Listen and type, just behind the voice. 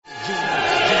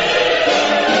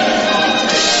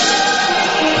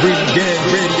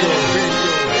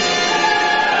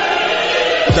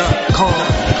ReadGangRadio.com.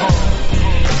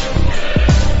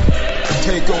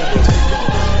 Take over.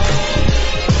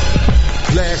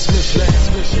 Last mission.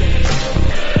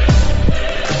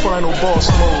 Final boss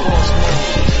mode.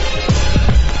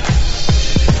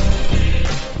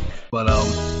 But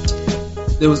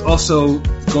there was also,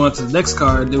 going to the next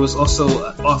card, there was also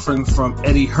an offering from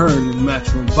Eddie Hearn in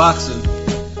Matchroom Boxing,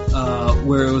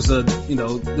 where it was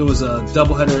there was a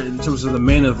doubleheader in terms of the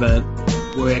main event,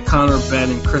 where we had Conor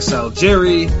Benn and Chris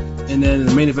Algieri, and then in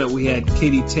the main event we had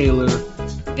Katie Taylor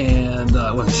and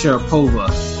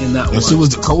Sharapova in that one. She was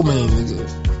the co-main, nigga.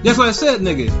 That's what I said,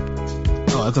 nigga.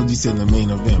 Oh, I thought you said the main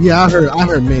event. Yeah, I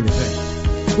heard main event.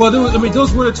 Well,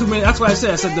 those were the two main. That's what I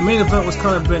said. I said the main event was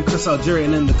Conor Benn, Chris Algieri,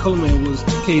 and then the co-main was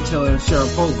Katie Taylor and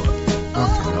Sharapova.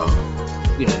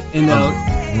 Okay. Yeah,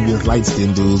 and we just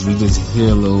light-skinned dudes. We just hear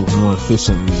a little more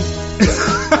efficiently.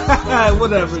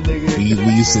 Whatever, nigga. We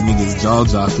used to niggas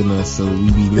jaw-jocking us, so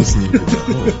we be listening to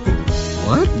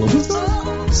what? What was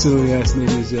that? Silly ass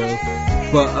niggas, yo.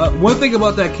 But one thing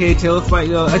about that Katie Taylor fight,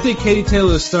 yo, I think Katie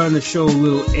Taylor is starting to show a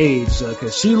little age,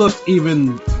 because she looked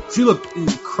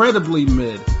incredibly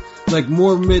mid, like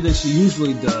more mid than she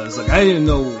usually does. Like I didn't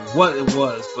know what it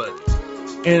was,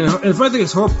 and the funny thing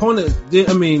is her opponent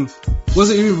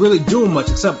wasn't even really doing much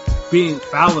except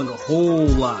fouling a whole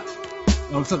lot.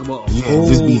 I'm talking about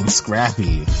just being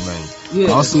scrappy.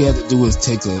 All she had to do was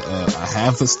take a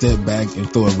half a step back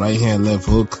and throw a right hand left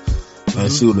hook. And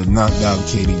she would have knocked out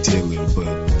Katie Taylor, but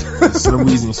for some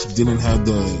reason she didn't have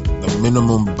the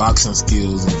minimum boxing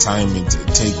skills and timing to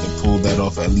pull that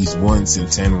off at least once in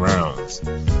 10 rounds.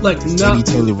 Katie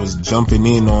Taylor was jumping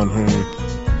in on her,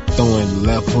 throwing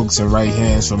left hooks and right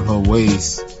hands from her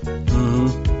waist,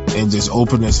 and just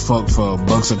open as fuck for a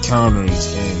bunch of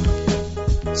counters. And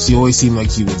she always seemed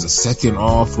like she was a second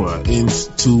off or an inch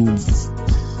two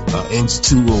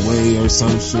away or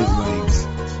some shit.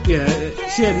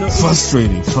 She had no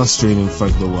frustrating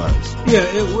fight to watch. Yeah,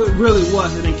 it really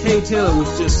was. And then Katie Taylor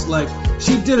was just like,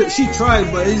 she did it. She tried,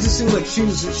 but it just seemed like she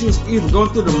was either going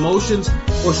through the motions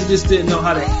or she just didn't know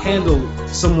how to handle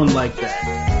someone like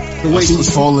that. The way she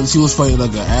was fighting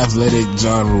like an athletic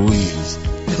John Ruiz.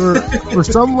 For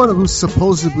someone who's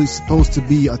supposedly supposed to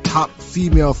be a top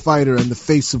female fighter and the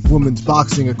face of women's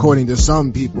boxing, according to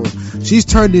some people, she's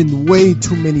turned in way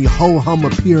too many ho-hum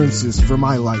appearances for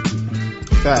my liking.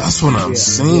 That's what I'm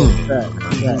saying.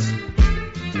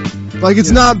 Like,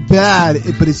 it's not bad,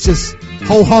 but it's just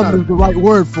ho-hum is the right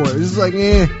word for it. It's like,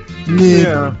 Yeah.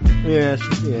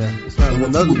 It's not and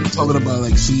when people talking about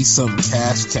like she's some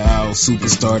cash cow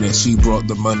superstar that she brought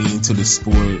the money into the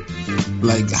sport,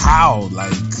 like how?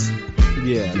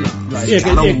 We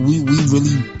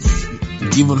really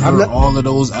giving her all of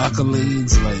those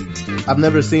accolades. Like I've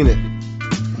never seen it.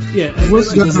 Yeah,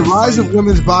 the rise of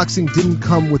women's boxing didn't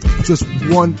come with just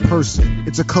one person.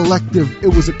 It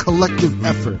was a collective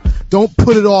effort. Don't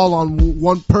put it all on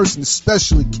one person,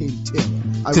 especially Katie Taylor.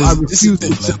 I refuse to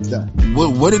accept that.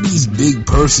 What are these big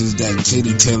purses that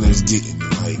Katie Taylor's getting?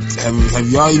 Like, have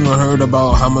y'all even heard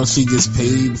about how much she gets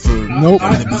paid for? Nope.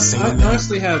 I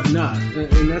honestly have not,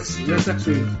 and that's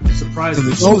actually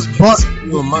surprising. If she was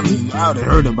making real money, I would have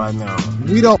heard it by now.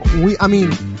 We don't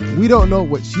know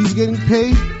what she's getting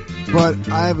paid. But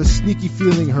I have a sneaky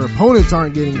feeling her opponents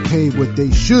aren't getting paid what they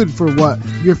should for what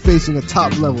you're facing a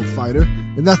top level fighter.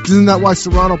 And isn't that why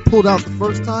Serrano pulled out the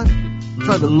first time?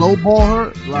 Tried to lowball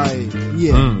her?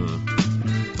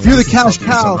 If you're the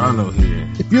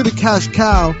cash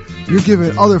cow, you're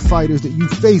giving other fighters that you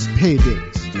face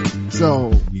paydays.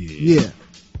 So, yeah.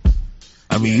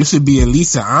 I mean, you should be at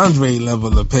least an Andre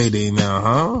level of payday now,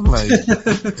 huh? Like...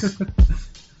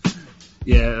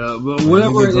 Yeah, but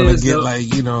whatever it is, get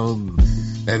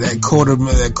that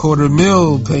quarter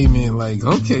mil payment. Like,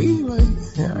 okay,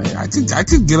 I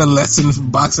could get a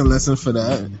boxing lesson for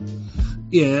that.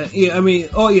 Yeah.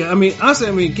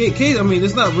 Honestly, Kate.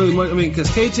 There's not really much.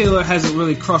 Because Kate Taylor hasn't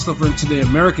really crossed over into the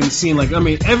American scene. Like,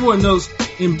 everyone knows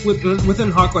within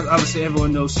hardcore. Obviously,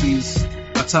 everyone knows she's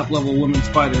a top level women's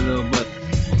fighter, though, but.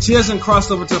 She hasn't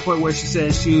crossed over to the point where she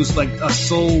says she was like a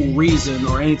sole reason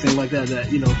or anything like that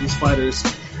these fighters,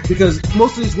 because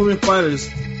most of these women fighters,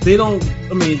 they don't.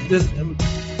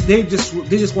 They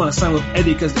just want to sign with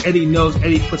Eddie because Eddie knows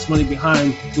Eddie puts money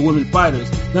behind the women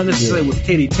fighters, not necessarily with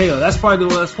Katie Taylor. That's probably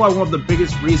one of the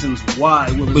biggest reasons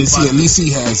why women. But see, at least he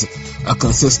has a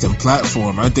consistent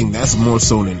platform. I think that's more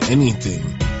so than anything.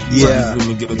 Yeah,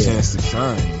 women get a chance to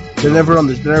shine. They're never on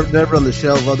the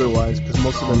shelf otherwise, because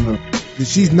most of them.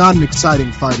 She's not an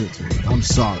exciting fighter to me. I'm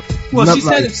sorry. Well, she's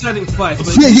had exciting fights.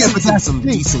 But that's some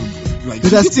decent Like,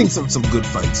 that's some good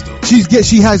fights though.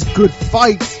 She has good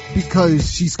fights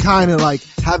because she's kind of like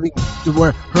having to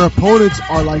where her opponents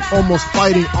are like almost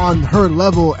fighting on her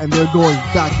level and they're going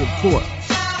back and forth.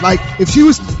 Like if she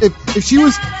was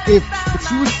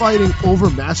fighting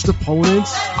overmatched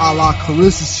opponents a la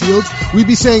Clarissa Shields, we'd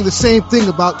be saying the same thing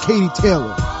about Katie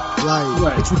Taylor.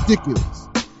 Like It's ridiculous.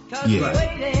 Yeah.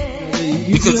 Right.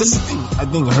 Because this is the thing, I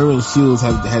think her and Shields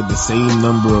have had the same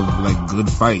number of like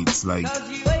good fights. Like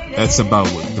that's about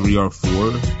what, 3 or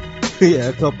 4. Yeah,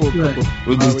 a couple.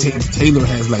 Taylor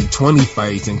has like 20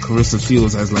 fights and Clarissa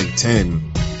Shields has like 10.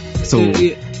 So.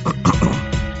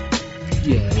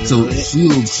 So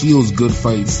Shields' good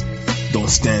fights don't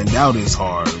stand out as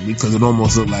hard because it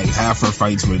almost looked like half her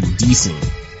fights were decent.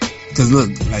 Because look,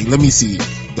 like let me see,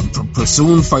 the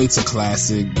Pursuing fight's a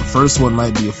classic. The first one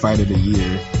might be a fight of the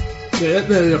year. Yeah,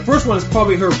 the first one is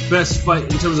probably her best fight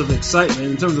in terms of excitement.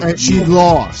 In terms of and she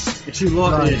lost. And she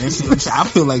lost. Yeah. I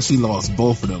feel like she lost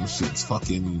both of them shits.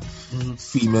 Fucking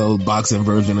female boxing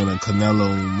version of the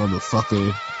Canelo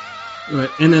motherfucker. Right,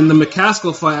 and then the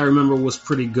McCaskill fight I remember was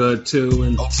pretty good too.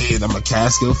 And okay, the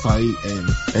McCaskill fight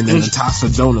and then the Tasha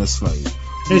Jonas fight.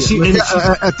 And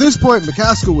at this point,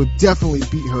 McCaskill would definitely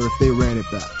beat her if they ran it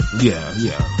back. Yeah,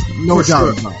 no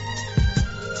doubt about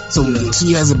it. So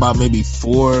she has about maybe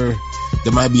 4.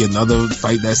 There might be another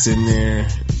fight that's in there.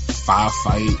 5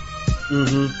 fight.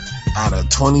 Out of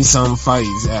 20 some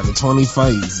fights, out of 20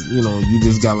 fights, you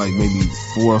just got like maybe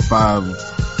 4 or 5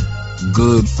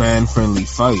 good fan friendly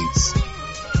fights.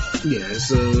 Yeah,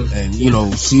 and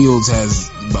Shields has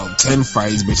about 10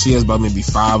 fights, but she has about maybe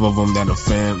 5 of them that are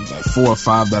like 4 or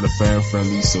 5 that are fan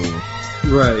friendly. So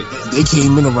right, they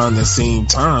came in around the same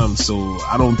time. So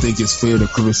I don't think it's fair to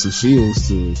Clarissa Shields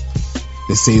to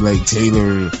say like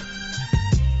Taylor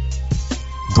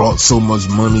brought so much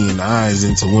money and eyes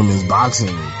into women's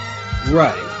boxing.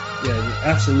 Right. Yeah,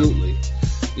 absolutely.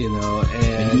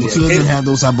 And she doesn't have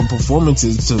those type of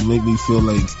performances to make me feel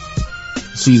like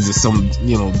she's some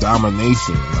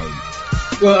domination.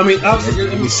 Like, well, I mean,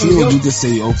 with Shield, you could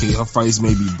say okay, her fights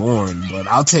may be boring, but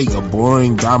I'll take a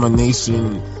boring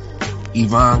domination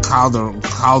Yvonne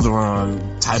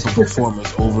Calderon type of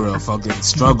performance over a fucking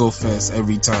struggle fest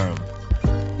every time.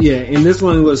 Yeah, and this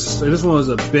one was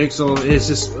a big. So it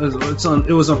was on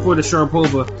for the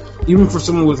Sharapova. Even for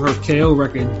someone with her KO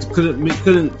record, couldn't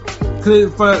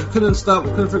figure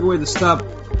a way to stop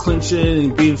clinching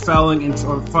and being fouling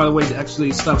or find a way to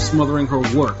actually stop smothering her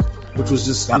work, which was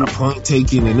just got a point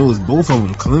taken, and it was both of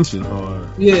them clinching hard.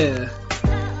 Yeah,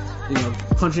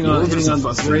 punching on, hitting on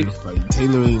the break. Fight.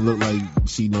 Taylor ain't look like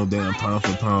she no damn pound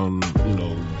for pound,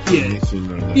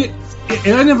 Yeah,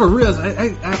 and I never realized.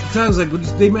 I was like,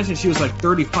 they mentioned she was like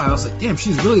 35. I was like, damn,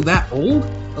 she's really that old?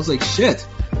 I was like, shit.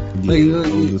 Yeah,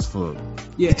 old as fuck.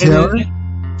 Yeah,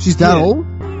 she's that old?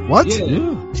 What?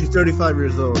 Yeah. She's 35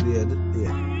 years old. Yeah.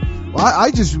 Well,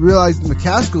 I just realized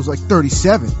McCaskill's like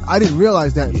 37. I didn't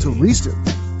realize that until recent.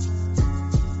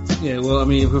 Yeah, well, I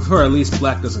mean, with her, at least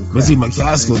black doesn't crack. But see,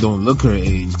 McCaskill don't look her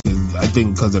age. I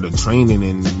think because of the training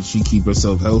and she keep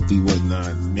herself healthy,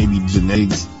 whatnot. Maybe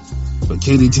genetics. But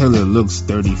Katie Taylor looks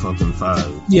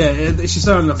 35. Yeah, and she's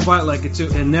starting to fight like it too.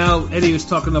 And now Eddie was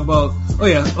talking about,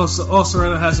 all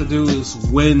Serena has to do is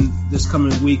win this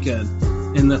coming weekend,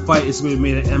 and the fight is going to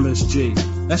be made at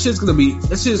MSG. That shit's gonna be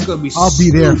I'll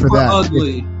be there for that.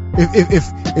 Ugly.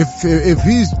 If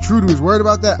he's true to his word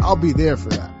about that, I'll be there for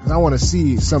that. Because I want to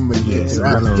see somebody get his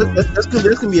ass.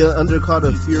 There's gonna be an undercard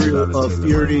of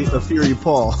Fury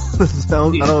Paul.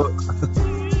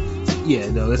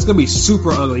 Yeah, no, it's gonna be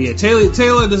super ugly. Yeah, Taylor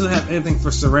doesn't have anything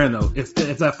for Serrano if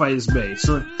that fight is made.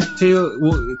 So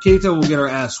Katie Taylor will get her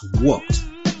ass whooped.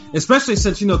 Especially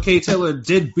since Katie Taylor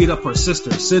did beat up her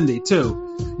sister Cindy too.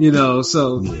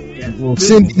 So well,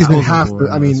 Cindy isn't half the.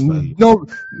 I mean, no,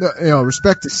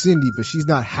 respect to Cindy, but she's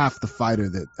not half the fighter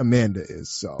that Amanda is.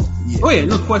 So yeah. Oh yeah,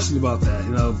 no question about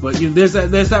that. But there's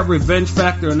that revenge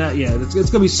factor in that. Yeah, it's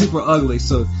gonna be super ugly.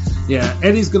 So yeah,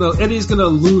 Eddie's gonna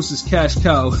lose his cash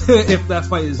cow if that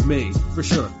fight is made for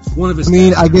sure. One of his.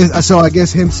 I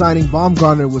guess him signing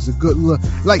Baumgartner was a good look.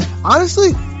 Like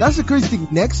honestly, that's the crazy thing.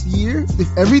 Next year,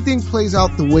 if everything plays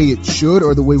out the way it should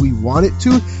or the way we want it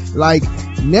to, like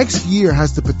next year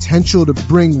has the potential to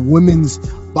bring women's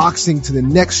boxing to the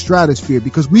next stratosphere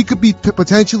because we could be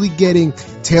potentially getting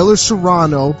Taylor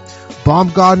Serrano,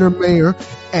 Baumgartner Mayer,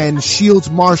 and Shields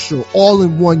Marshall all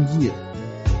in 1 year.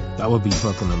 That would be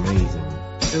fucking amazing.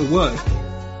 It would.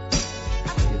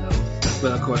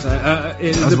 But of course,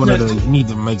 that's one of the. You need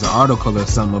to make an article or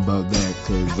something about that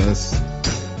because that's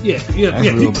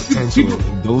real potential.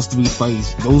 Those 3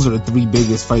 fights, those are the 3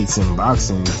 biggest fights in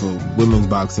boxing for women's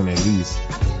boxing at least.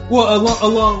 Well,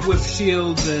 along with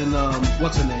Shields and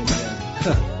what's her name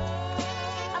again?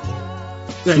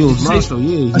 Shields Marshall,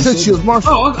 yeah. I said Shields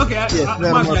Marshall. Oh, okay. I said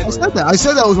that. I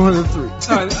said that was one of the three.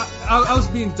 Sorry, I was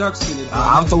being dark-skinned.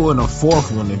 I'll throw in a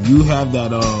fourth one if you have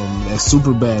that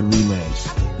Superbad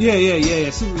rematch. Yeah.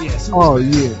 Super Oh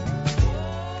yeah.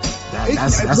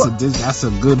 That's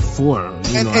a good four.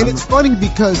 And it's funny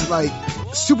because like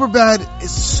Superbad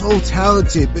is so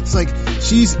talented. It's like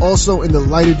she's also in the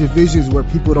lighter divisions where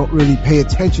people don't really pay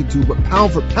attention to, but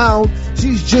pound for pound,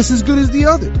 she's just as good as the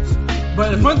others.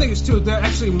 But the funny thing is too, there are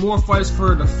actually more fights for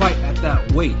her to fight at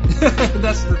that weight.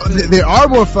 That's the thing. There are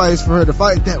more fights for her to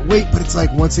fight at that weight, but it's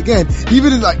like, once again,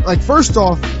 even in like first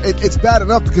off, it's bad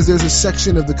enough because there's a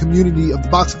section of the community, of the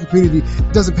boxing community,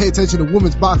 that doesn't pay attention to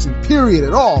women's boxing, period,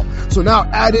 at all. So now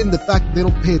add in the fact that they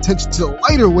don't pay attention to the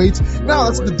lighter weights, now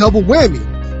that's the double whammy.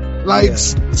 Like,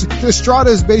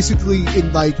 Estrada is basically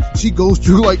in like, she goes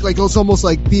through like it's almost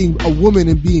like being a woman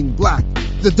and being black.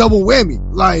 The double whammy,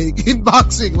 like in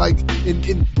boxing, like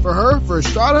in for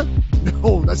Estrada,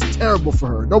 no, that's terrible for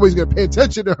her. Nobody's gonna pay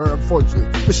attention to her,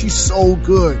 unfortunately. But she's so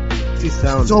good. She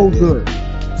sounds so good,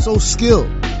 so skilled.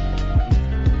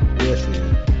 Yeah, she is.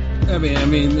 I mean,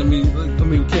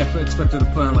 we can't expect her to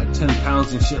put on like 10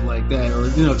 pounds and shit like that, or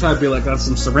try to be like on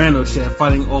some Serrano shit,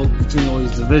 fighting between all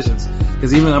these divisions.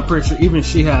 Because I'm pretty sure even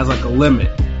she has like a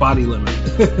body limit.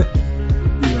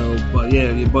 But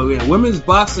yeah, women's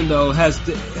boxing though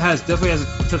definitely has a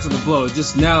potential to blow.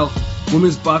 Just now,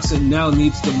 women's boxing now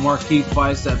needs the marquee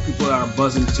fights that people are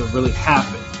buzzing to really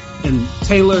happen, and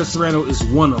Taylor Serrano is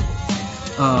one of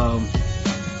them.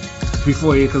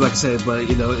 Because like I said, but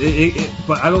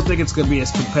but I don't think it's going to be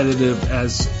as competitive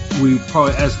as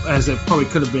as it probably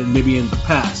could have been maybe in the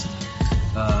past.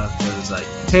 Because like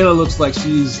Taylor looks like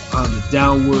she's on the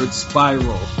downward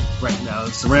spiral right now,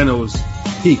 and Serrano is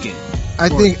peaking. I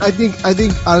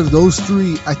think out of those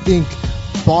three, I think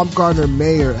Baumgartner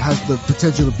Mayer has the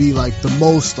potential to be like the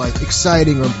most like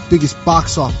exciting or biggest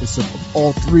box office of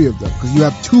all three of them, because you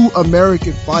have two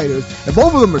American fighters and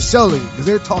both of them are selling because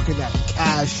they're talking that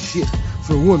cash shit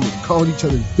for women, calling each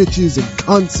other bitches and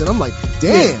cunts, and I'm like,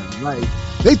 damn, like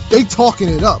they talking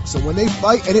it up. So when they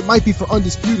fight, and it might be for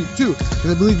Undisputed too, because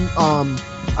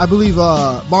I believe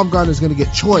Baumgartner's going to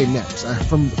get Choi next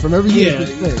from everything he's been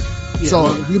saying. Yeah,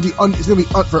 so it's gonna be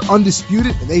for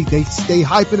Undisputed, and they stay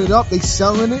hyping it up, they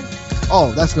selling it.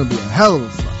 Oh, that's gonna be a hell of a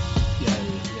fight. Yeah.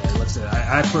 Like I said,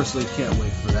 I personally can't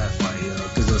wait for that fight,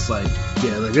 because it's like,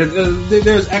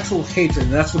 there's actual hatred,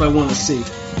 and that's what I want to see.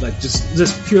 Like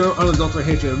just pure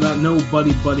unadulterated hatred, not no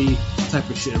buddy type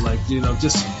of shit. Like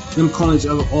just them calling each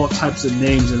other all types of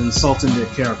names and insulting their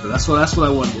character. That's what I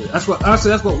want to do. That's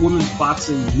what women's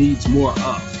boxing needs more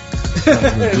of.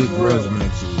 Good grudge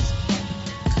matches.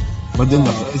 But then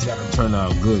the fights gotta turn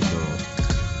out good, though.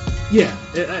 Yeah,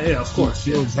 of course.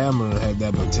 Shields Hammer had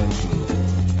that potential.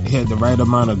 He had the right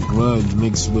amount of grudge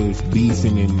mixed with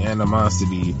beefing and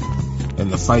animosity, and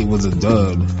the fight was a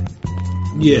dud.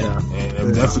 Yeah. And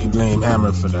I definitely blame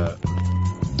Hammer for that.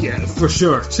 Yeah, for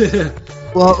sure.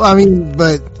 Well, I mean,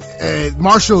 but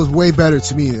Marshall is way better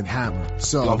to me than Hammer.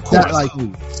 So of course,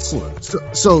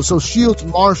 so Shields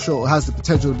Marshall has the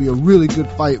potential to be a really good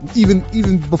fight,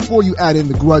 even before you add in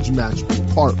the grudge match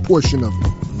portion of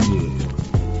it.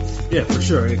 Yeah, for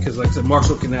sure. Because like I said,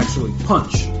 Marshall can actually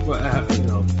punch.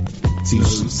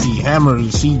 See, Hammer,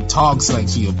 she talks like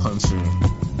she a puncher,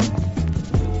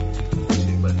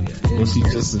 and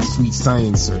she's just a sweet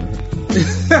sciencer.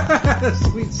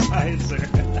 Sweet sciencer.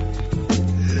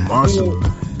 Marshall,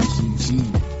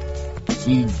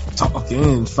 she talk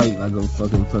and fight like a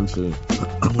fucking puncher.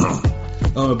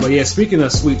 But yeah, speaking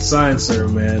of sweet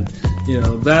sciencer, man,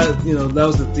 that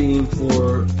was the theme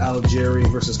for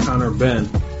Algieri versus Conor Benn.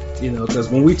 Because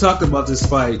when we talked about this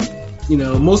fight,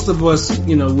 most of us,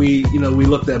 we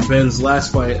looked at Ben's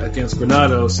last fight against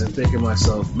Granados and thinking to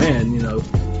myself, man,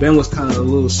 Ben was kind of a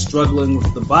little struggling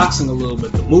with the boxing a little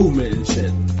bit, the movement and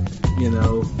shit,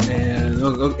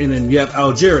 and then you have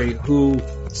Algieri, who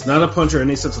is not a puncher in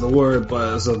any sense of the word,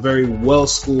 but is a very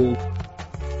well-schooled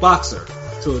boxer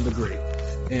to a degree.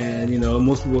 And,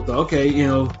 most people thought, okay,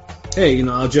 hey,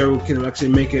 Algieri can actually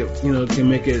make it,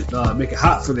 make it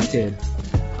hot for the kid.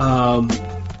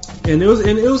 And it was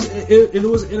an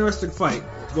interesting fight.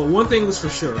 But one thing was for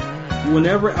sure: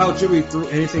 whenever Algieri threw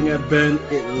anything at Ben,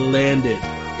 it landed.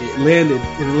 It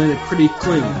landed pretty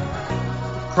clean.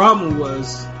 Problem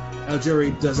was,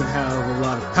 Algieri doesn't have a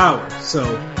lot of power, so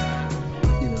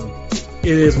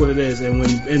it is what it is.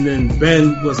 And then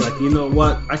Ben was like, you know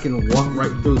what? I can walk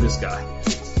right through this guy,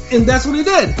 and that's what he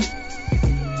did.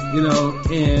 you know,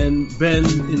 and Ben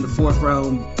in the 4th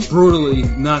round brutally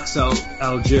knocks out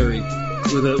Algieri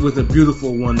with a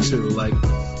beautiful 1-2. Like,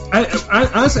 I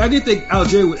honestly, I didn't think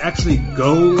Algieri would actually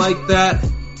go like that.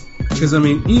 Because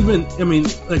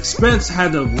like Spence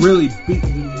had to really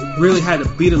had to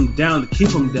beat him down to keep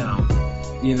him down,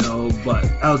 you know. But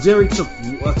Algieri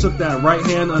took that right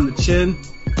hand on the chin,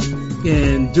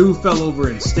 and dude fell over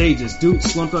in stages. Dude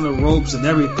slumped on the ropes and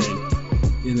everything,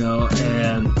 you know.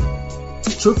 And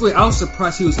truthfully, I was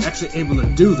surprised he was actually able to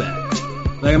do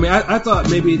that. Like, I mean, I thought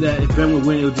maybe that if Ben would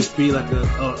win, it would just be like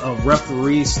a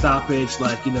referee stoppage,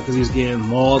 like, you know, because he was getting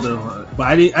mauled. But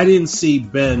I didn't see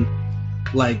Ben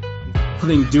like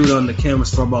putting dude on the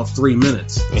canvas for about 3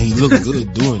 minutes. And he looked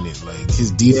good doing it. Like, his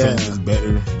defense was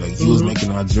better. Like, he was making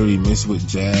Algieri miss with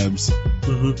jabs.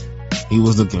 Mm-hmm. He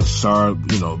was looking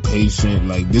sharp, you know, patient.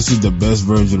 Like, this is the best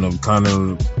version of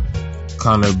Conor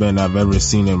Ben I've ever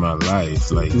seen in my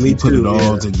life. Like, he put it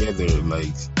all together.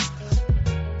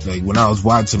 Like when I was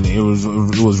watching it, it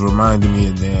was reminding me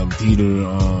of the Peter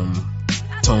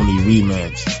Tony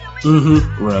rematch.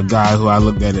 Mm-hmm. Where a guy who I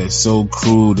looked at as so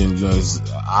crude and just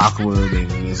awkward and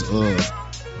just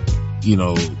you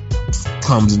know,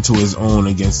 comes into his own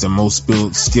against the most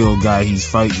skilled guy he's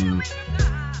fighting,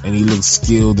 and he looks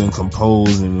skilled and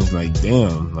composed, and it's like,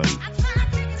 damn, like.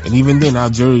 And even then,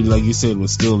 Algieri, like you said,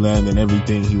 was still landing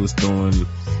everything he was throwing.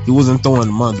 He wasn't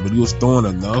throwing much, but he was throwing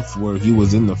enough where he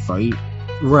was in the fight.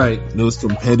 Right. And it was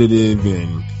competitive,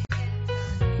 and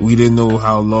we didn't know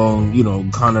how long, you know,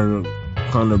 Conor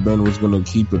Ben was gonna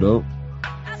keep it up,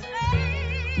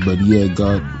 but he had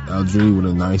got Algieri with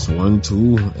a nice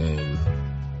 1-2, and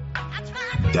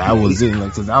that was it.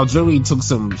 Like, cause Algieri took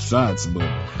some shots, but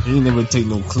he ain't never take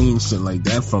no clean shit like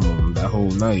that from him that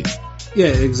whole night. Yeah,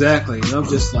 exactly. And I'm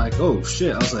just like, oh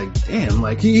shit. I was like, damn.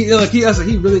 Like he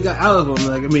really got out of him.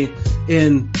 Like, I mean,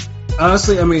 and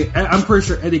honestly, I mean, I'm pretty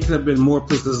sure Eddie could have been more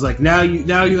pleased. Cause like now you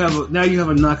have a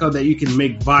knockout that you can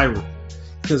make viral.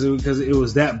 Because it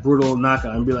was that brutal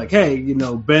knockout, and be like, hey, you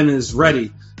know, Ben is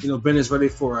ready. You know, Ben is ready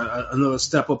for another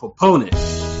step up opponent.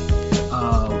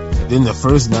 Then the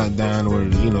first knockdown, where,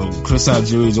 you know, Chris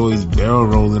Algieri's always barrel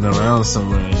rolling around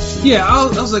somewhere and shit. Yeah, I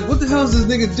was like, what the hell is this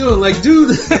nigga doing? Like,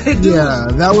 dude. Yeah,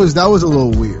 that was a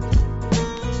little weird.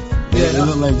 Yeah, it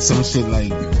looked like some shit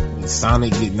like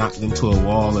Sonic get knocked into a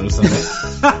wall or something.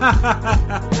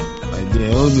 Like, yeah,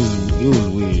 it was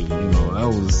weird. You know, that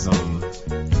was something.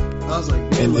 I was like,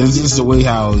 and it's just the way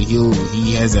how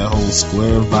he has that whole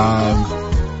square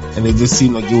vibe, and it just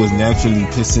seemed like it was naturally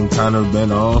pissing Conor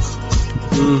Ben off.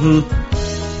 Mm-hmm.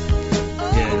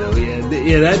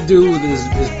 Yeah, that dude with his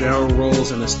barrel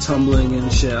rolls and his tumbling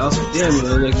and shit. I was like, damn, you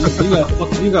know,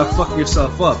 like you gotta fuck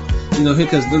yourself up, you know,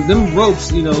 because them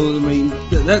ropes, you know, I mean,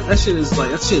 that shit is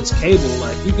like, that shit's cable.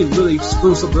 Like, you can really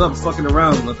screw something up fucking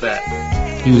around with that.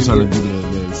 He was trying to do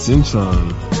the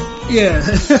Syntron. Yeah.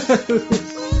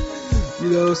 You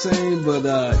know what I'm saying? But,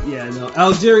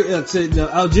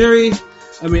 Algieri,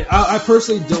 I mean, I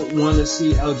personally don't want to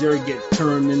see Algieri get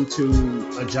turned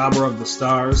into a jobber of the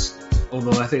stars.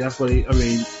 Although I think that's what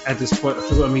at this point, I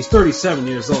mean, he's 37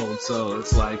 years old, so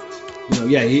it's like, you know,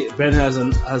 yeah, Ben has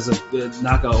a good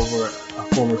knockout over a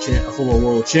former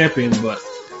world champion, but,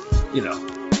 you know,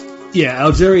 yeah,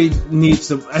 Algieri needs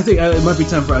to. I think it might be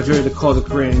time for Algieri to call the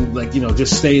career and, like, you know,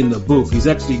 just stay in the booth. He's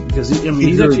actually, because he's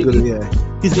actually good.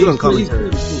 He's good on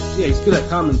commentary. He's good at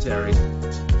commentary.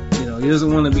 You know, he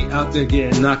doesn't want to be out there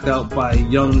getting knocked out by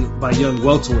young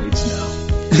welterweights now.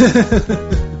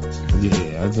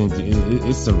 Yeah, I think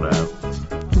it's a wrap.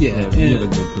 Yeah, he had a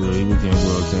good career. He became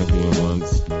world champion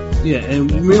once. Yeah,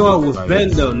 and meanwhile with Ben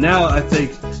though, now I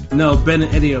think Ben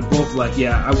and Eddie are both like,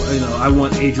 yeah, I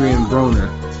want Adrian Broner.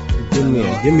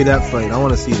 Give me that fight. I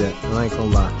want to see that. I ain't gonna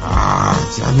lie. I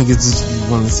niggas just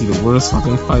want to see the worst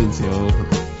fucking fights, yo.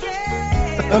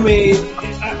 I mean,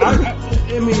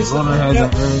 Broner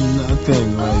hasn't earned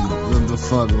nothing. Like, what the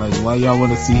fuck? Like, why y'all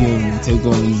want to see him take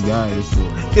on these guys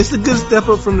for? It's a good step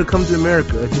up for him to come to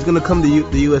America. If he's gonna come to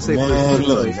the USA for the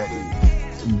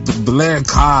look, Blair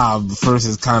Cobb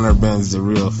versus Conor Ben's the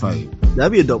real fight.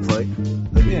 That'd be a dope fight.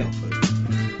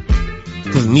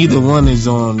 Because neither one is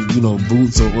on, you know,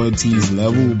 Boots or Ortiz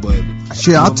level, but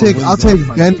shit, I'll take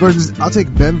Ben versus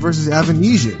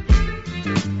Avanesian.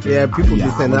 Yeah, people be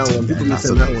saying that one. People be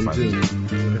saying that one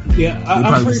too. Yeah,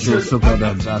 I'm pretty sure. Shook out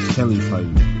that Josh Kelly fight.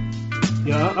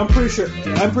 Yeah, I'm pretty sure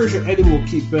Eddie will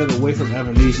keep Ben away from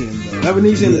Avanesian though.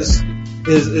 Avanesian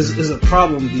is a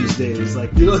problem these days.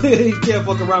 Like, you know, you can't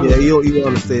fuck around with you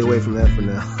want to stay away from that for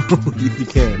now. If you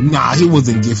can. Nah, he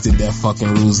wasn't gifted that fucking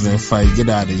Ruslan fight. Get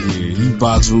out of here. He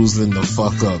boxed Ruslan the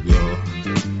fuck up, yo.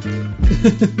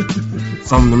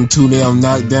 From them 2 damn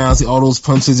knockdowns, all those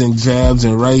punches and jabs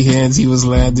and right hands he was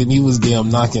landing, he was damn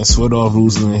knocking sweat off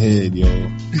Ruslan's head, yo.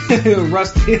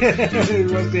 Rusty, I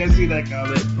see that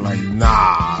comment. Like,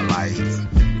 nah,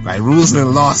 like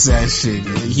Ruslan lost that shit.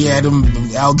 He had him,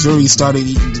 Algieri started,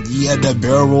 he had that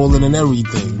barrel rolling and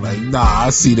everything. Like, nah,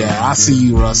 I see that. I see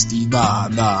you, Rusty.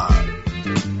 Nah.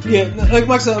 Yeah, like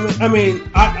Mike said, I mean,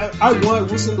 I wanted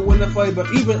Ruslan to win that fight,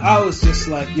 but even I was just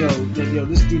like, yo,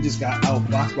 this dude just got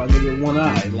outboxed by a nigga with one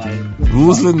eye. Like,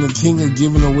 Ruslan, the king of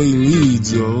giving away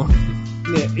leads, yo.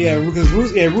 Yeah, because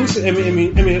Ruslan. I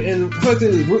mean, and the fact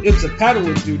is, it was a pattern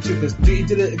with dude too, because he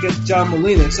did it against John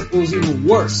Molina, except it was even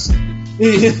worse.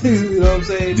 You know what I'm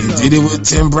saying? They did it with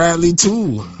Tim Bradley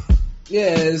too.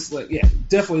 Yeah, it's like, yeah,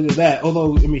 definitely did that.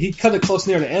 Although, I mean, he cut it close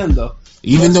near the end though.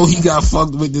 Even though he got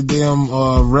fucked with the damn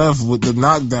ref with the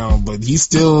knockdown, but he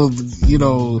still, you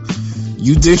know,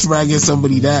 you dish ragging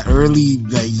somebody that early,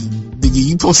 like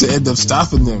you supposed to end up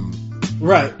stopping them.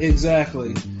 Right,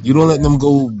 exactly. You don't let them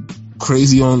go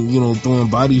crazy on, you know, throwing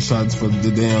body shots for the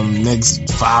damn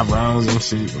next 5 rounds and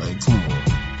shit. Like, come on.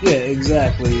 Yeah,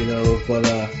 exactly. You know, but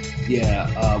that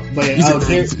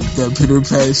pitter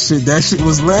pat shit, that shit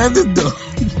was landed though.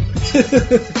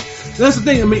 That's the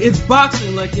thing. I mean, it's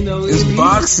boxing. Like, you know, it's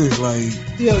boxing. Like,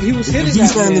 you know, he was hitting. If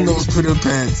he's landing those pitter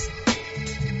pats,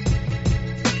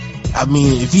 I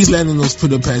mean, if he's landing those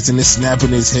pitter pats and it's snapping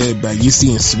his head back, you're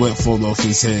seeing sweat fall off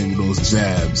his head with those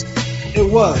jabs. It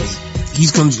was.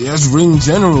 Like, that's ring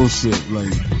general shit.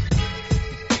 Like.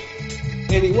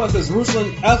 And he was, because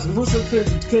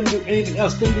Ruslan couldn't do anything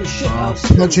else, couldn't do shit else.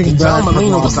 John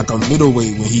Molina was like a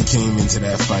middleweight when he came into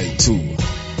that fight too.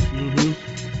 Mm-hmm.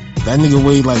 That nigga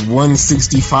weighed like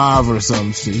 165 or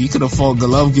some shit. He could have fought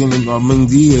Golovkin or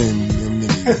Munguia and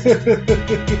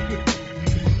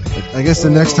I guess the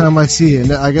next time I see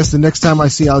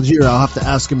Algieri, I'll have to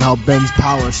ask him how Ben's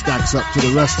power stacks up to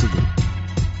the rest of them.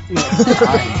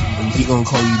 He gonna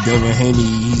call you Devin Haney.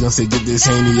 He gonna say, "Get this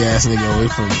Haney ass nigga away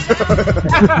from me."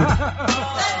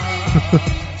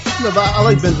 No, but I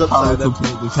like Ben's upside. The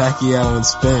Pacquiao and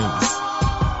Spence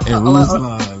and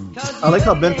Ruslan. I like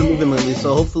how Ben's been moving lately.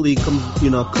 So hopefully he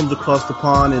comes across the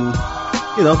pond and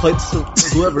fights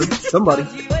whoever, somebody.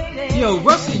 Yo,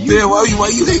 Rusty, why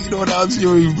you hating on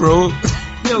Algieri, bro?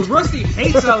 Yo, Rusty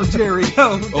hates Algieri.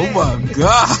 Yo, oh my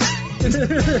god.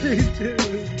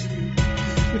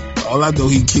 All I know,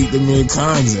 he kicked Amir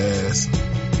Khan's ass.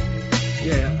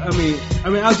 Yeah, I mean,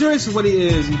 Algieri's what he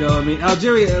is, you know. I mean,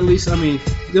 Algieri, at least, I mean,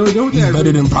 he's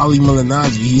better than Paulie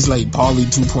Malignaggi. He's like Paulie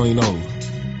 2.0.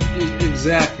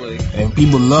 Exactly. And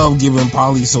people love giving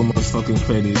Paulie so much fucking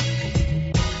credit.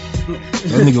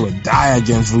 That nigga would die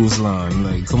against Ruslan.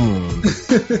 Like, come on.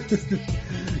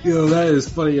 Yo, that is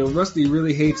funny. Yo, Rusty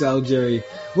really hates Algieri.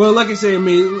 Well, like I say, I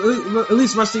mean, at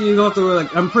least Rusty, you don't have to,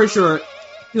 like, I'm pretty sure.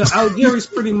 You know, Algieri's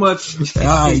pretty much.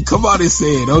 Alright, come on and say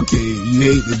it. Okay, you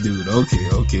hate the dude.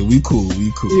 Okay, we cool.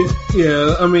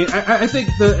 Yeah. I mean, I think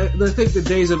the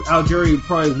days of Algieri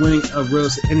probably winning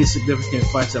any significant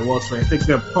fights at welterweight, I think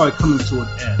they're probably coming to an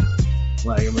end.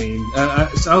 Like, I mean,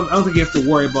 so I don't think you have to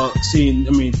worry about seeing.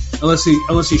 I mean, unless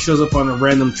he shows up on a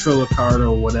random Triller card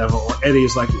or whatever, or Eddie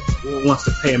is like wants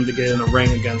to pay him to get in a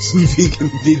ring against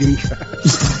vegan trash.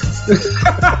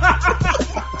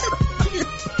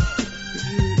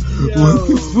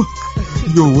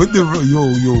 What did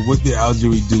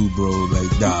Algieri do, bro?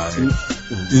 Like, nah,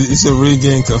 it's a ring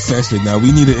game confession. Now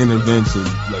we need an intervention.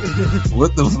 Like,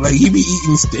 what the? Like, he be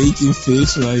eating steak and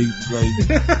fish. Like.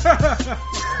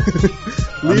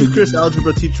 Leave Chris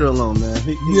Algebra teacher alone, man.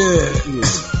 Yeah.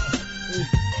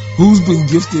 Who's been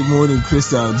gifted more than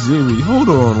Chris Algieri? Hold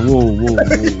on, whoa.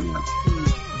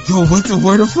 Yo,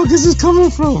 where the fuck is this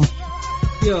coming from?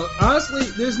 Yo, honestly,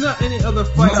 there's not any other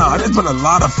fighter. Nah, there's been a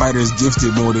lot of fighters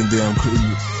gifted more than damn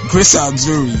Chris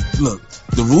Algieri. Look,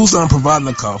 the Ruslan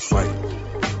Provodnikov fight,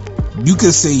 you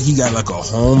could say he got like a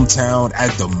hometown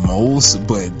at the most,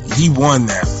 but he won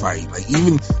that fight. Like,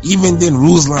 even then,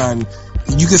 Ruslan,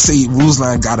 you could say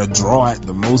Ruslan got a draw at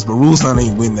the most, but Ruslan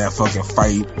ain't win that fucking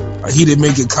fight. He didn't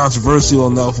make it controversial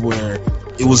enough where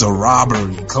it was a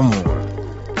robbery. Come on.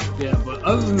 Yeah, but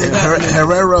other than that,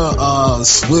 Herrera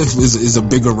Swift is a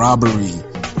bigger robbery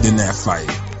than that fight.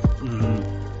 Mm-hmm.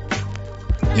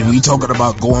 And we talking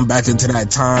about going back into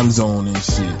that time zone and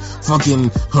shit.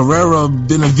 Fucking Herrera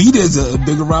Benavidez is a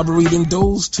bigger robbery than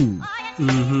those two.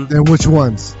 Mm-hmm. Then which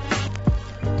ones?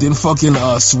 Then fucking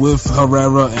Swift,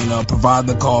 Herrera, and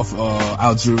Provodnikov,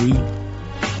 Algieri.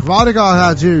 Provodnikov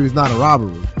Algieri is not a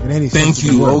robbery in any sense.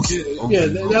 Thank you. Okay. Yeah,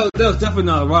 that was definitely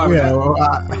not a robbery. Yeah,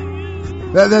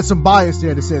 well, there's some bias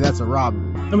there to say that's a robbery.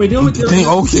 I mean, the only thing.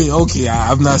 Okay.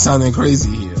 I'm not sounding crazy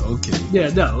here. Okay. Yeah,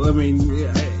 no, I mean,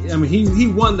 he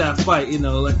won that fight. You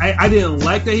know, like I didn't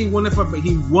like that he won that fight, but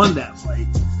he won that fight.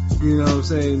 You know what I'm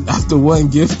saying? After one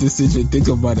gift decision, think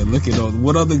about it. Look at all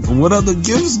what other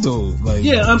gifts though? Like,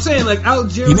 yeah, I'm saying like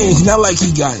Algeria. It's not like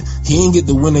he didn't get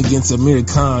the win against Amir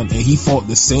Khan, and he fought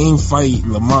the same fight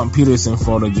Lamont Peterson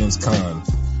fought against Khan.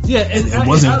 Yeah, and it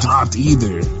wasn't dropped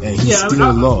either, and he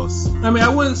still lost. I mean, I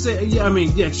wouldn't say. Yeah, I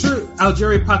mean, yeah, sure,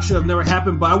 Algeria Pac should have never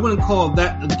happened, but I wouldn't call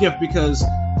that a gift because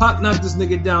Pac knocked this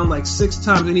nigga down like 6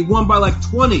 times, and he won by like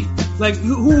 20. Like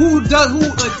who does?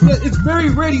 Like it's very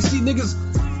rare you see niggas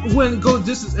go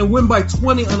distance and win by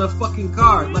 20 on a fucking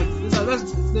card. Like it's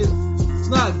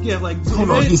not a gift. Like hold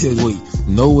on, he said, wait,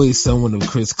 no way someone of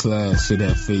Chris class should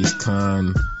have faced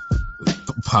Khan,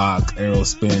 Pac, Errol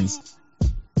Spence.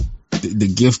 The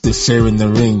gift of sharing the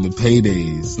ring, the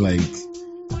paydays, like.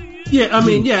 Yeah, I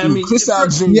mean, Chris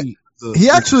Algieri, he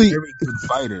actually very good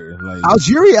fighter. Like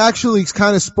Algieri actually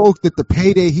kind of spoke that the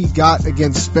payday he got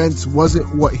against Spence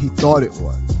wasn't what he thought it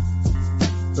was.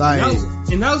 Like,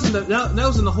 that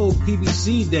was in the whole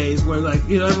PBC days where like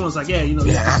everyone's like,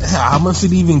 how much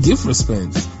did he even give for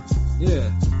Spence?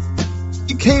 Yeah.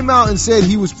 He came out and said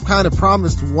he was kind of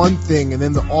promised one thing, and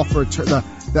then the offer,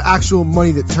 the actual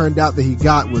money that turned out that he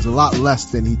got was a lot less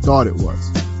than he thought it was.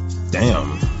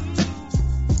 Damn.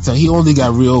 So he only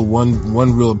got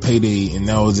one real payday, and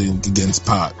that was against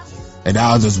Pac, and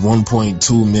that was just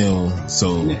 1.2 mil.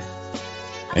 So,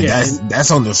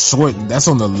 that's on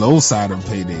the low side of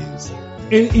paydays.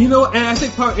 And and I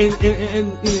think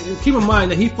and keep in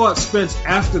mind that he fought Spence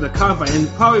after the Khan fight, and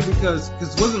probably because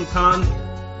wasn't Khan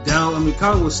down? I mean,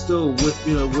 Khan was still with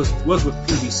was with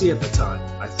PBC at the time,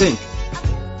 I think.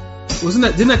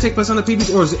 Didn't that take place on the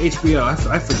PBC or was it HBO?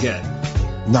 I forget.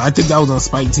 No, I think that was on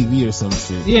Spike TV or some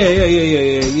shit.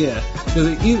 Yeah.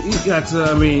 Because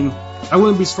I mean, I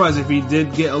wouldn't be surprised if he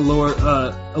did get a lower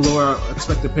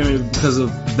expected payment because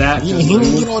of that. Yeah, he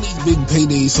didn't get all these big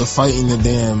paydays for fighting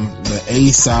the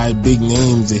A-side big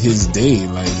names of his day.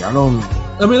 Like, I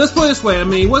mean, let's put it this way. I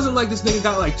mean, it wasn't like this nigga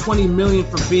got like $20 million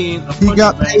for being a He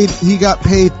got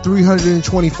paid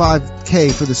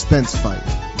 $325K for the Spence fight.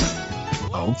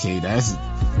 Okay, that's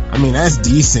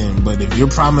decent, but if you're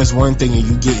promised one thing and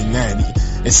you getting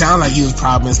that, it sounds like he was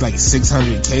promised like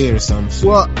 $600K or something.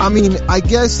 Well, I mean, I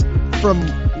guess from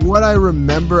what I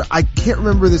remember, I can't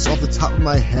remember this off the top of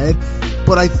my head,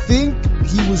 but I think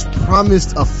he was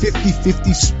promised a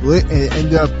 50-50 split and it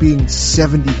ended up being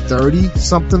 70-30,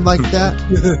 something like that.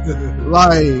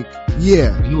 Like,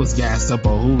 yeah. He was gassed up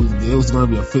on who it was going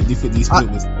to be a 50-50 split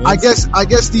with Spence. I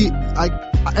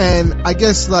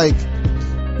guess like,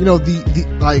 it was a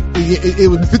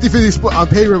 50-50 split on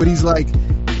paper, but he's like,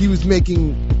 he was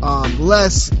making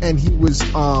less, and he was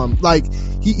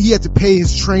he had to pay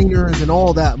his trainers and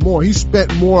all that more. He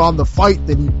spent more on the fight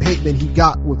than he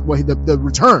got with the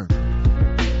return.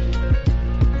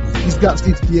 He's got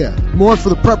more for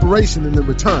the preparation than the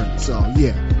return. So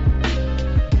yeah.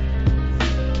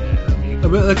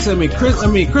 Like I said, Chris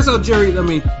Algieri,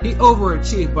 he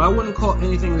overachieved, but I wouldn't call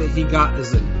anything that he got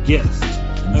as a gift.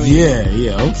 Okay.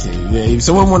 If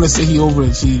someone want to say he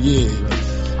overachieved,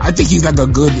 I think he's like a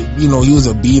good, he was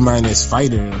a B-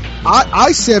 fighter.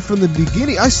 I said from the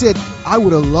beginning, I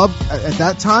would have loved, at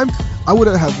that time, I would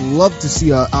have loved to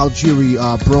see a Algieri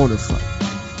Broner fight.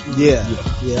 Yeah,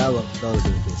 that would have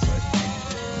been a good fight.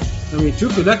 I mean,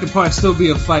 truthfully, that could probably still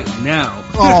be a fight now.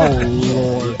 Oh,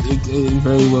 Lord. It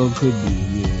very well could be,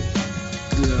 yeah.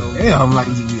 Yeah, I'm like,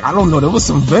 I don't know. There was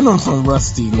some venom from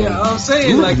Rusty. Like, yeah, I'm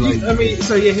saying,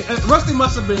 Rusty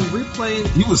must have been replaying.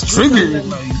 He was triggered.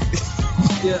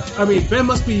 Yeah, I mean, Ben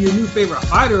must be your new favorite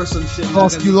fighter or some shit.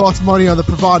 You lost money on the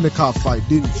Provodnikov fight,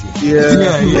 didn't you? Yeah.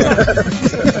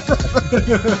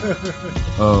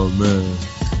 Oh man.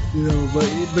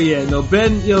 But yeah, no,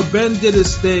 Ben did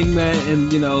his thing, man,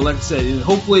 and like I said,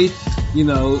 hopefully,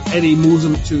 Eddie moves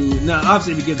him to. Now,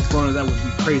 obviously, if he gets Broner, that would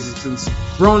be crazy since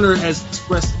Broner has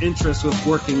expressed interest with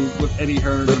working with Eddie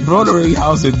Hearn. But Broner ain't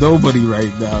housing nobody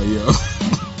right now, yo.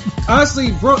 Honestly,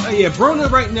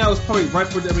 Broner right now is probably right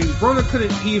for. I mean, Broner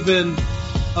couldn't even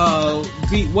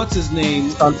beat what's his name,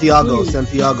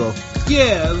 Santiago.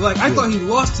 Yeah, I thought he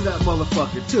lost to that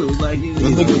motherfucker too. Like, the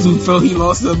niggas who felt he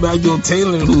lost to Emmanuel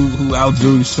Taylor, who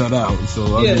Algieri shut out.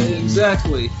 So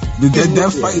exactly.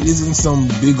 That fight isn't some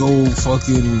big old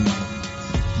fucking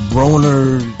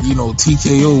Broner,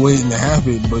 TKO waiting to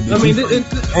happen. But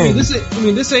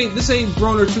this ain't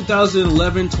Broner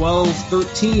 2011, 12,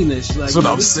 13 ish. That's what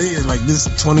I'm saying. Like this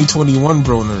 2021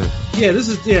 Broner. Yeah, this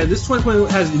 2021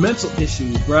 has mental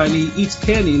issues, bro. And he eats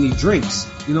candy and he drinks.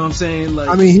 You know what I'm saying? Like,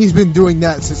 I mean, he's been doing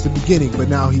that since the beginning, but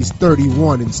now he's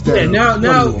 31 instead. Yeah,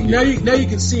 now you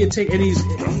can see it take, and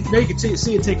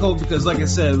see it take hold because, like I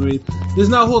said, I mean, there's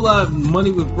not a whole lot of money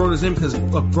with Broner's in because of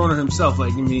Broner himself.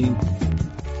 Like, I mean,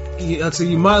 so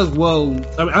you might as well.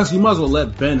 I mean, honestly, you might as well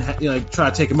let Ben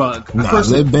try to take him out.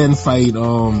 Let Ben fight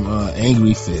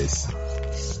Angry Fist.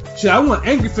 Shit, I want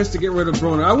Angry Fist to get rid of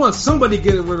Broner. I want somebody to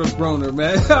get rid of Broner,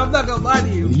 man. I'm not gonna lie to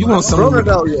you. You want somebody?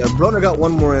 Broner got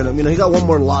one more in him. He got one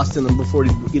more lost in him before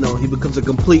he becomes a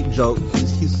complete joke.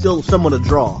 He's still somewhat a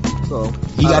draw. So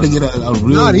he got to get a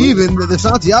real. Not even the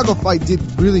Santiago fight did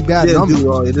really bad numbers.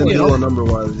 It didn't do well number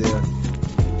wise. Yeah.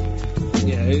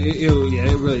 Yeah,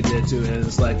 it really did too. And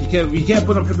it's like you can't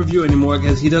put on pay-per-view anymore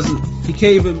because he can't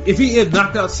even. If he had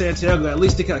knocked out Santiago, at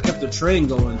least they could have kept the train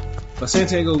going. But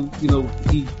Santiago,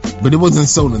 But it wasn't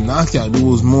so the knockout. It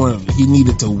was more he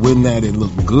needed to win that and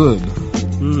look good.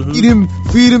 Mm-hmm.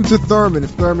 Feed him to Thurman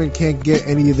if Thurman can't get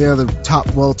any of the other top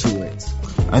welterweights.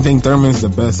 I think Thurman's the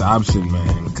best option,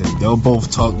 man, because they'll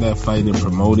both talk that fight and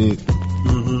promote it.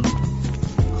 Mm-hmm.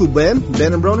 Who, Ben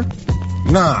and Broner?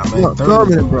 Nah, man. No,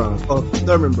 Thurman and Broner. Oh,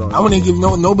 Thurman Broner. I wouldn't give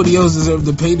nobody else deserve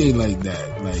the payday like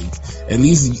that. Like, at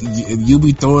least you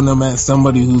be throwing them at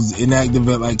somebody who's inactive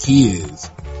like he is.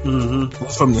 Mm-hmm.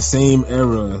 Who's from the same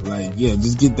era. Like, yeah,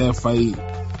 just get that fight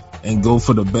and go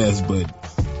for the best.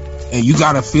 And you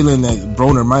got a feeling that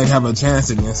Broner might have a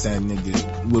chance against that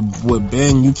nigga. With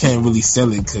Ben, you can't really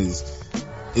sell it because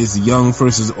it's young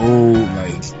versus old.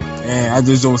 Like, and I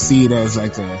just don't see it as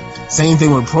like same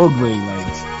thing with Prograis.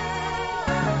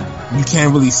 Like, you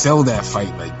can't really sell that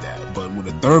fight like that. But with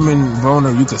a Thurman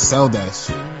Broner, you could sell that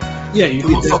shit. Yeah, they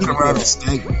would fuck around and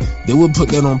stack. They would put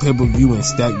that on pay-per-view and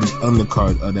stack the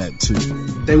undercard of that too.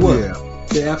 They would. Yeah.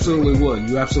 They absolutely would.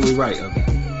 You're absolutely right of that.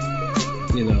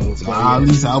 So at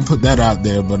least I'll put that out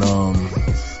there. But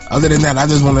other than that, I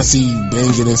just want to see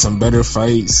Ben get in some better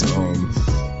fights.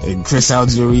 And Chris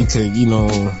Algieri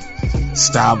could,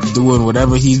 stop doing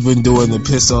whatever he's been doing to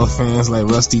piss off fans like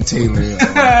Rusty Taylor.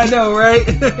 I know, right?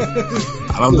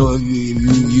 I don't know if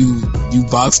you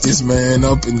boxed this man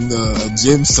up in a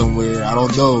gym somewhere. I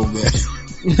don't know, man.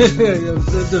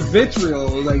 the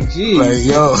vitriol, like, geez. Like,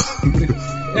 yo.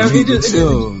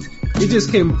 He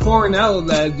just came pouring out of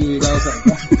that dude. I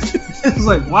was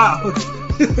like, wow.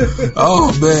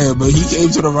 Oh man, but he came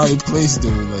to the right place though.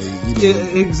 Like, yeah,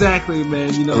 exactly,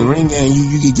 man. The ring game,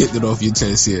 you can get that off your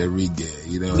chest here at Ring Game.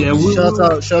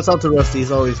 Yeah, shouts out to Rusty.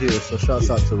 He's always here, so shouts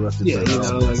out to Rusty.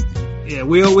 Yeah,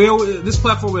 we this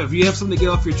platform. If you have something to get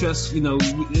off your chest,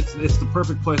 it's the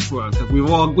perfect place for us because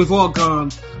we've all gone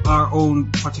our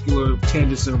own particular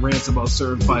tangents and rants about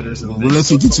certain fighters. We'll let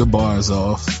you get your bars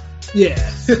off. Yeah.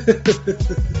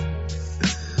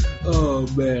 Oh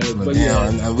man, but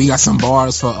yeah, we got some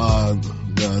bars for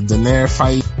the Daenerys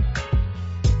fight.